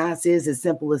 And if not, it's as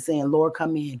simple as saying, Lord,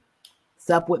 come in,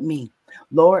 sup with me.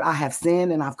 Lord, I have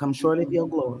sinned and I've come short of your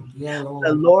glory. Yeah,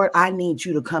 The Lord. Lord, I need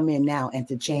you to come in now and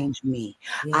to Yeah. change me.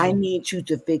 I Yeah. need you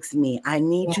to fix me. I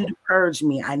need you Yeah. to purge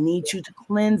me. I need you to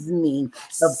cleanse me of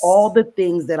Yes. all the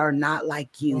things that are not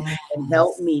like you and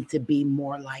help Yes. me to be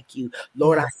more like you.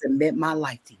 Lord, I Yes. submit my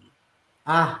life to you.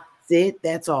 Ah. Sit,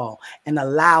 that's all. And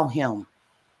allow him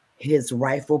his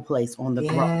rightful place on the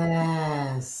throne.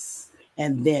 Yes.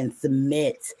 And then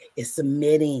submit. It's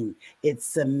submitting. It's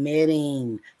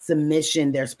submitting.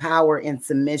 Submission. There's power in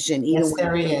submission. Even Yes, when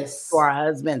there it comes to is. our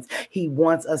husbands, he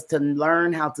wants us to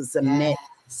learn how to submit.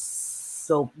 Yes.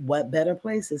 So, what better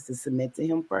place is to submit to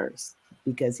him first?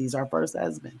 Because he's our first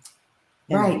husband.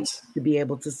 And then Right. to be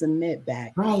able to submit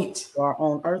back Right. to our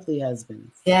own earthly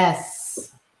husbands.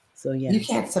 Yes. So, You yes,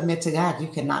 can't submit to God. You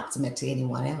cannot submit to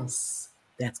anyone else.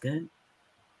 that's good.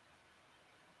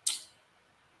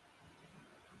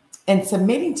 And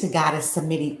submitting to God is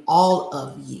submitting all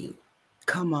of you,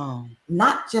 Come on.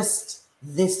 not just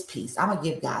this piece. I'm going to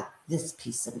give God this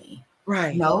piece of me.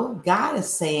 Right. No, God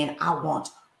is saying, I want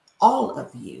all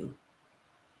of you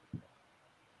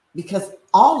because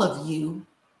all of you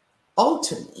owe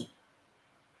to me.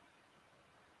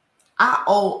 I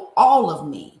owe all of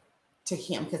me to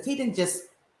him because he didn't just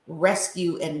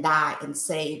rescue and die and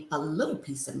save a little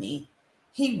piece of me.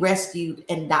 He rescued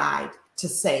and died to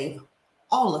save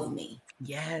all of me.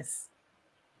 Yes.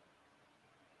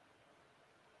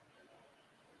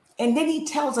 And then he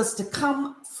tells us to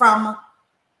come from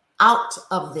out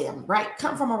of them, right?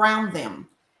 Come from around them.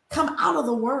 Come out of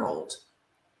the world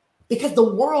because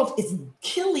the world is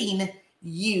killing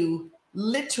you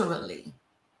literally.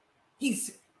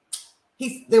 He's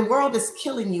the world is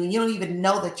killing you and you don't even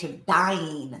know that you're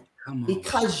dying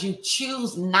because you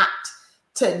choose not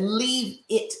to leave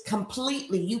it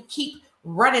completely. You keep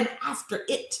running after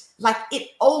it like it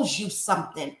owes you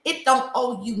something. It don't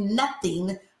owe you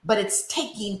nothing, but it's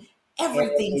taking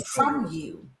everything Everything. from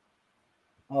you.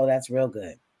 Oh, that's real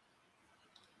good.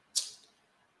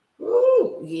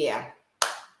 Ooh, yeah.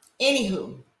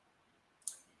 Anywho,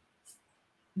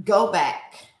 go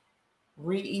back,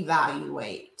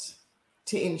 reevaluate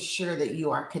to ensure that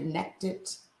you are connected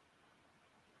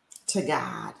to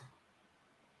God,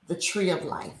 the tree of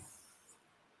life,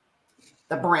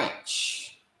 the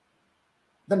branch,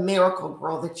 the miracle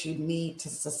grow that you need to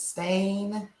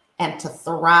sustain and to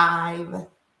thrive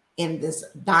in this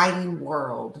dying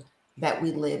world that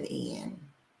we live in.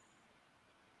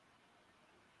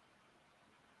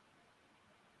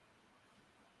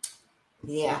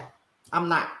 Yeah, I'm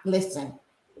not, listen,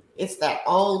 it's that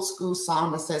old school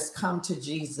song that says, come to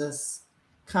Jesus.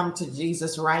 Come to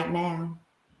Jesus right now.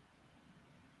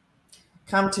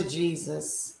 Come to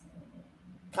Jesus.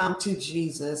 Come to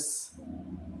Jesus.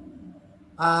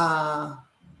 Uh,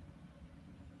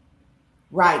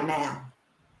 right now.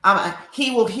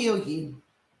 He will heal you.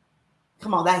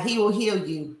 Come on, that he will heal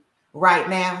you right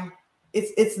now.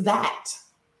 It's that.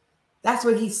 That's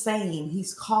what he's saying.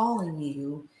 He's calling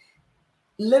you.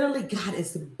 Literally, God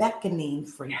is beckoning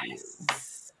for you.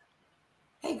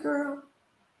 Hey, girl,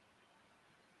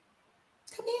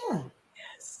 come here.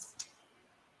 Yes.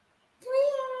 Come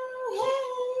here.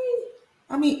 Hey.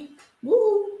 I mean,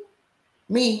 woo,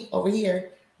 me over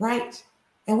here, right?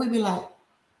 And we'd be like,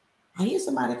 I hear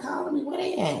somebody calling me. Where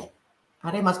they at?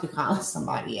 Oh, they must be calling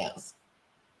somebody else.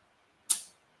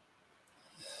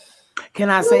 Can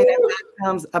I say that Woo.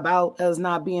 comes about us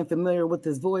not being familiar with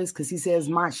his voice? Because he says,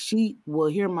 my sheep will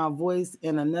hear my voice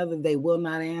and another they will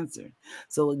not answer.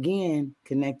 So again,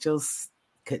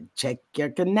 check your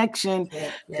connection. Check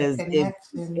your Because if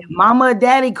connection. mama or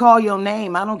daddy call your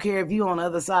name, I don't care if you on the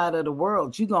other side of the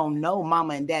world, you gonna know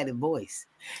mama and daddy voice.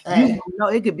 You Hey, know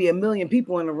it could be a million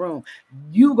people in the room.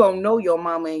 You gonna know your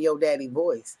mama and your daddy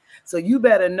voice. So you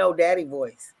better know daddy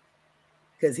voice.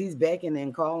 Because he's beckoning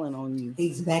and calling on you.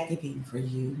 he's beckoning for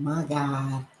you. My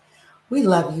God. We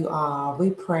love you all.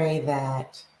 We pray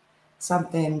that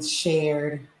something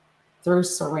shared through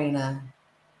Sarina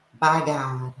by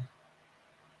God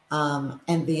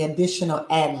and the additional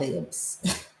ad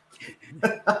libs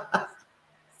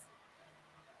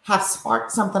have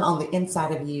sparked something on the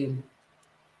inside of you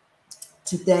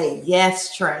today.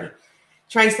 Yes, Trey.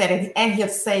 Trey said it, and he'll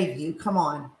save you. Come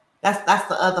on. That's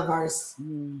the other verse.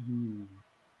 Mm-hmm.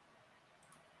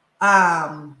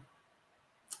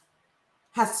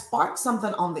 Has sparked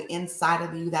something on the inside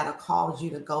of you that'll cause you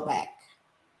to go back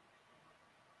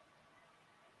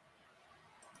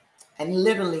and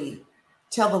literally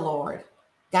tell the Lord,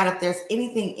 God, if there's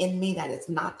anything in me that is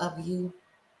not of you,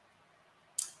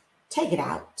 take it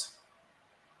out.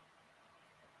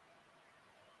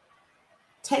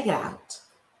 Take it out.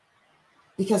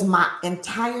 Because my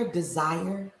entire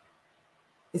desire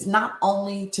is not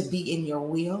only to be in your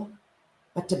will,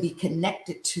 but to be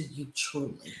connected to you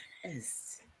truly.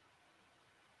 Yes.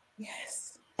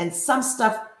 Yes. And some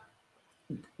stuff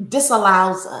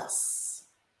disallows us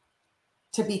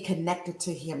to be connected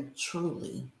to him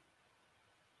truly.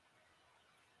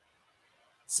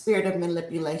 Spirit of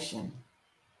manipulation,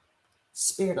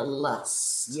 spirit of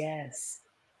lust. Yes.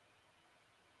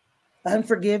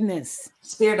 Unforgiveness.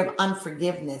 Spirit of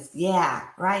unforgiveness. Yeah,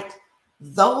 right?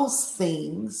 Those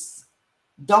things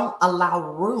don't allow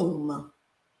room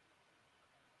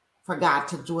for God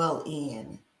to dwell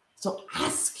in. So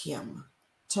ask him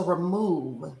to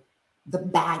remove the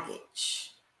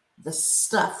baggage, the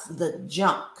stuff, the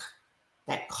junk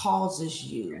that causes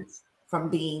you from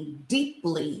being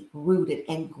deeply rooted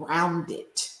and grounded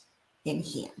in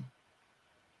him.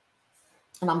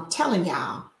 And I'm telling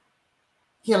y'all,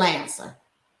 he'll answer.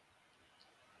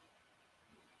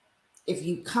 If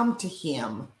you come to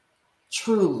him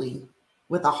truly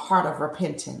with a heart of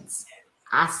repentance,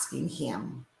 asking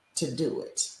him to do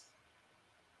it.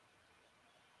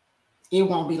 It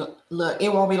won't be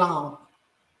long.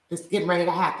 It's getting ready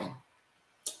to happen.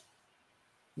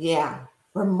 Yeah.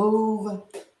 Remove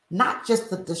not just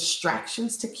the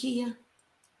distractions, Takia,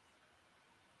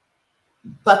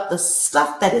 but the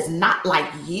stuff that is not like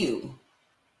you.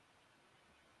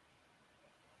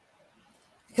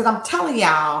 Because I'm telling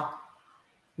y'all,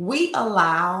 we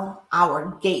allow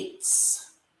our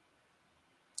gates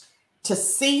to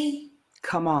see,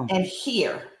 come on, and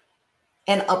hear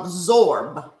and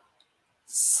absorb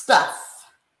stuff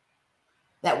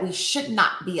that we should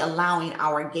not be allowing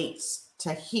our gates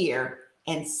to hear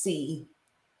and see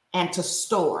and to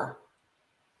store.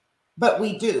 But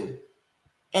we do.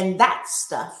 And that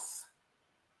stuff,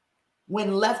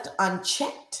 when left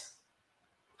unchecked,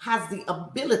 has the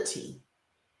ability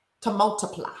to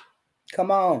multiply.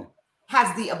 Come on.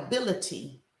 Has the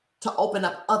ability to open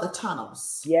up other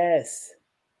tunnels. Yes.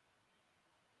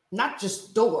 Not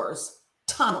just doors,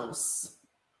 tunnels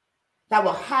that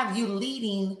will have you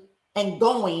leading and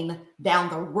going down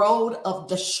the road of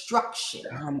destruction.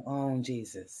 Come on,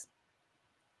 Jesus.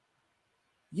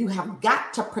 You have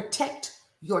got to protect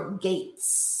your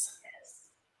gates. Yes.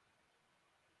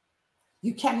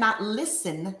 You cannot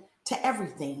listen to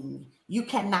everything. You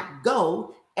cannot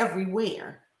go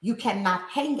everywhere. You cannot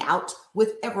hang out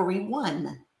with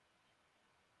everyone.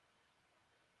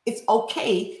 It's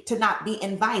okay to not be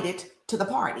invited to the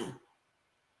party.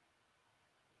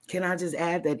 Can I just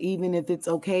add that even if it's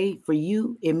okay for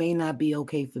you, it may not be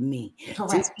okay for me.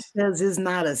 Correct. Just because it's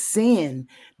not a sin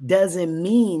doesn't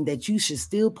mean that you should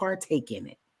still partake in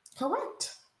it.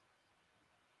 Correct.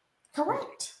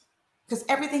 Correct. Because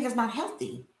everything is not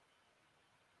healthy.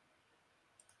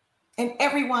 And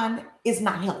everyone is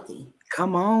not healthy.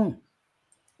 Come on.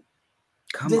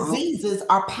 Diseases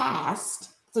are passed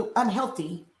through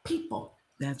unhealthy people.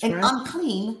 That's and right.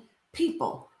 Unclean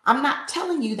people. I'm not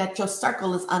telling you that your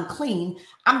circle is unclean.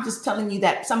 I'm just telling you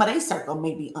that some of their circle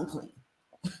may be unclean.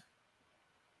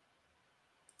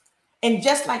 And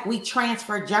just like we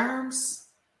transfer germs.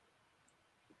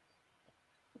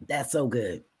 That's so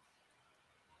good.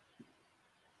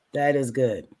 That is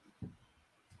good.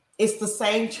 It's the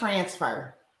same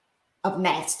transfer of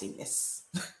nastiness.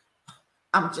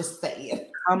 I'm just saying.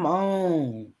 Come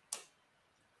on.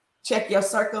 Check your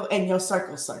circle and your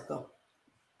circle.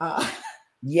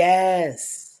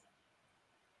 Yes.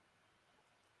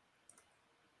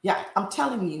 Yeah, I'm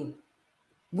telling you,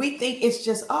 we think it's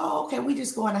just, oh, okay, we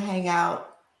just going to hang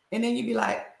out. And then you'd be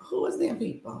like, who is them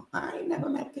people? I ain't never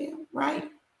met them, right?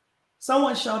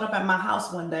 Someone showed up at my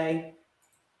house one day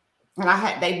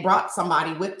and they brought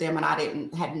somebody with them and I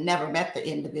had never met the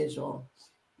individual.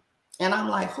 And I'm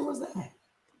like, who is that?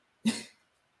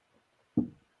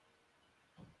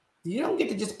 You don't get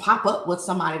to just pop up with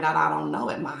somebody that I don't know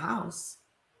at my house.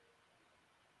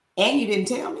 And you didn't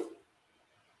tell me.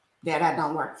 That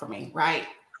don't work for me, right?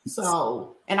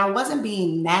 So, and I wasn't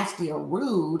being nasty or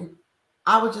rude.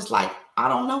 I was just like, I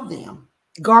don't know them.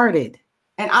 Guarded.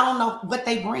 And I don't know what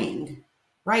they bring,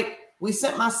 right? We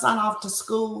sent my son off to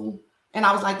school, and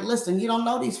I was like, listen, you don't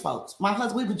know these folks. My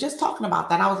husband, we were just talking about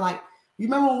that. I was like, you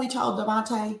remember when we told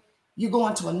Devontae, you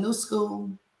going to a new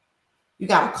school, you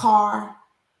got a car,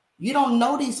 you don't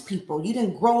know these people. You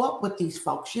didn't grow up with these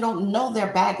folks. You don't know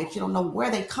their baggage. You don't know where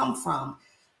they come from.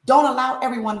 Don't allow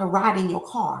everyone to ride in your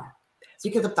car.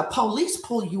 Because if the police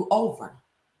pull you over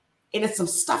and it's some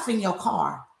stuff in your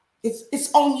car,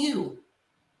 it's on you.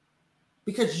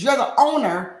 Because you're the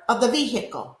owner of the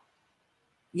vehicle.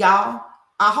 Y'all,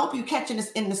 I hope you're catching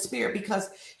this in the spirit, because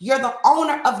you're the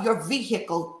owner of your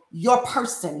vehicle, your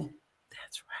person.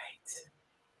 That's right.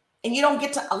 And you don't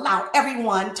get to allow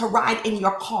everyone to ride in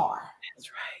your car. That's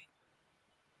right.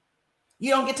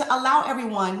 You don't get to allow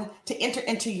everyone to enter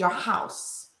into your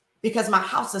house, because my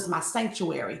house is my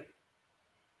sanctuary.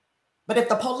 But if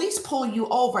the police pull you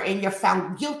over and you're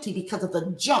found guilty because of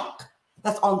the junk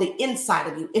that's on the inside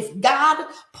of you, if God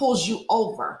pulls you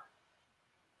over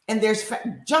and there's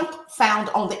junk found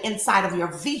on the inside of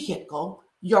your vehicle,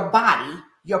 your body,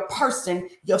 your person,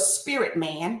 your spirit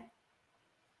man,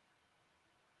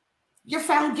 you're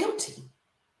found guilty.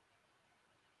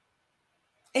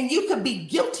 And you could be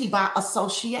guilty by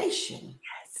association.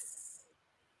 Yes.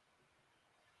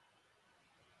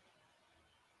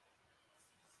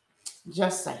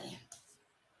 Just saying.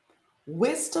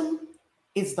 Wisdom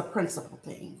is the principal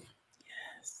thing.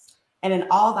 Yes. And in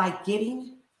all thy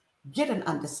getting, get an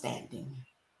understanding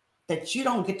that you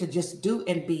don't get to just do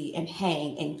and be and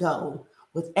hang and go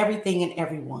with everything and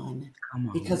everyone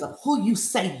because of who you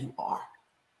say you are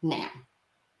now.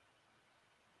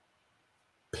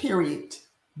 Period.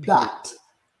 Dot.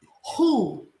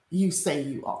 Who you say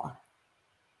you are.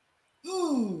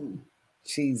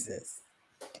 Jesus.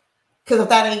 Because if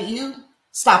that ain't you,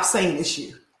 stop saying it's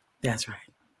you. That's right.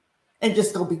 And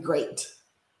just go be great.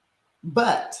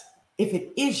 But if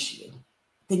it is you,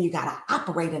 then you got to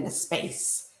operate in a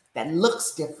space that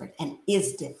looks different and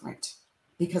is different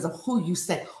because of whose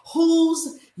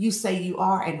you say you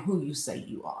are and who you say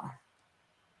you are.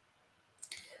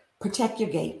 Protect your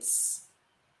gates.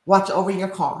 Watch over your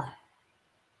car.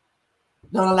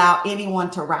 Don't allow anyone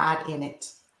to ride in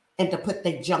it and to put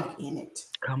their junk in it.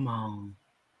 Come on.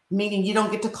 Meaning you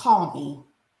don't get to call me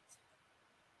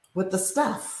with the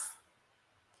stuff.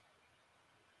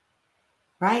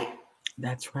 Right?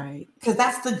 That's right. Because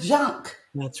that's the junk.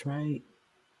 That's right.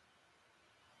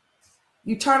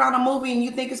 You turn on a movie and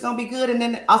you think it's going to be good, and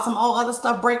then some old other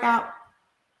stuff break out.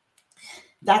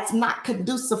 That's not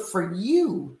conducive for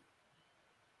you.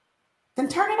 Then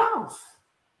turn it off.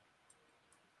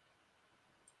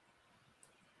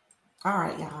 All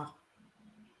right, y'all.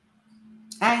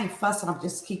 I ain't fussing. I'm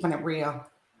just keeping it real.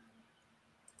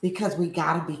 Because we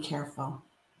got to be careful.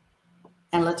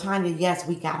 And LaTanya, yes,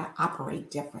 we got to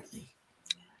operate differently.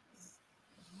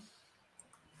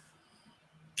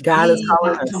 God is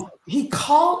calling us. He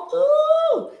called,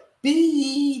 be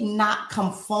ye not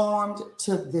conformed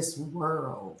to this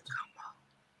world,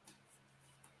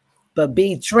 but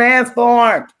be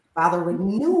transformed by the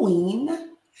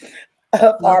renewing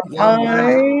of our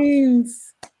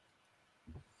minds.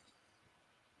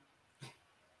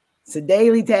 It's a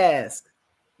daily task.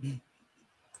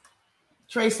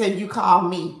 Trey said, you call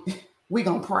me. We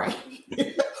gonna pray.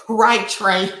 Right,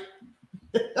 Trey.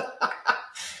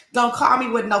 Don't call me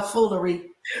with no foolery.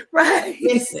 Right.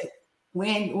 Listen, we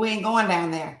ain't going down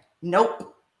there.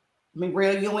 Nope. Let me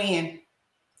reel you in.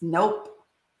 Nope.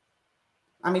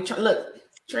 I mean, look,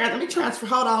 let me transfer.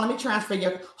 Hold on. Let me transfer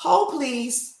you. Hold,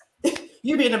 please.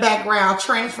 You be in the background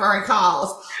transferring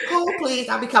calls. Hold, please.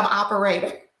 I become an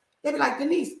operator. They be like,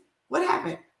 Denise, what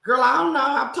happened? Girl, I don't know.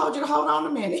 I've told you to hold on a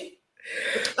minute.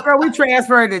 Girl, we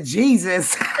transferred to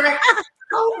Jesus.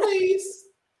 Hold, please.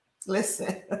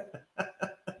 Listen.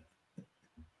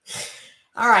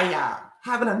 All right, y'all.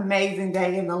 Have an amazing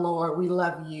day in the Lord. We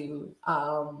love you.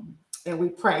 And we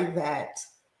pray that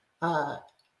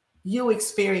you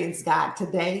experience God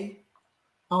today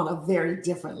on a very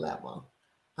different level.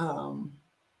 On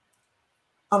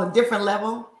a different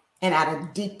level and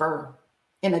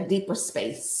in a deeper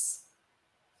space.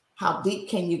 How deep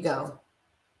can you go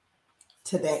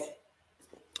today?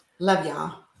 Love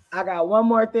y'all. I got one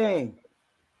more thing.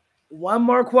 One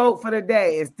more quote for the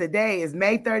day. Today is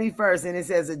May 31st, and it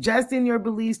says, adjusting your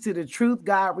beliefs to the truth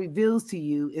God reveals to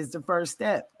you is the first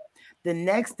step. The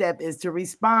next step is to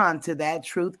respond to that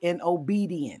truth in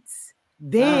obedience.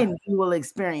 Then you will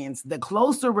experience the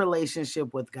closer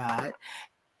relationship with God.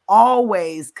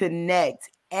 Always connect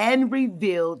and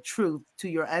reveal truth to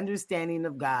your understanding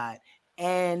of God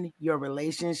and your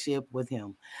relationship with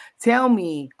him. Tell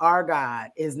me our God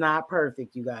is not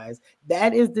perfect, you guys.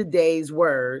 That is the day's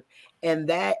word. And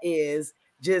that is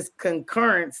just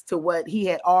concurrence to what he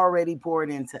had already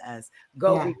poured into us.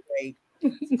 Go be great.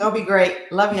 Go be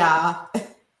great. Love y'all.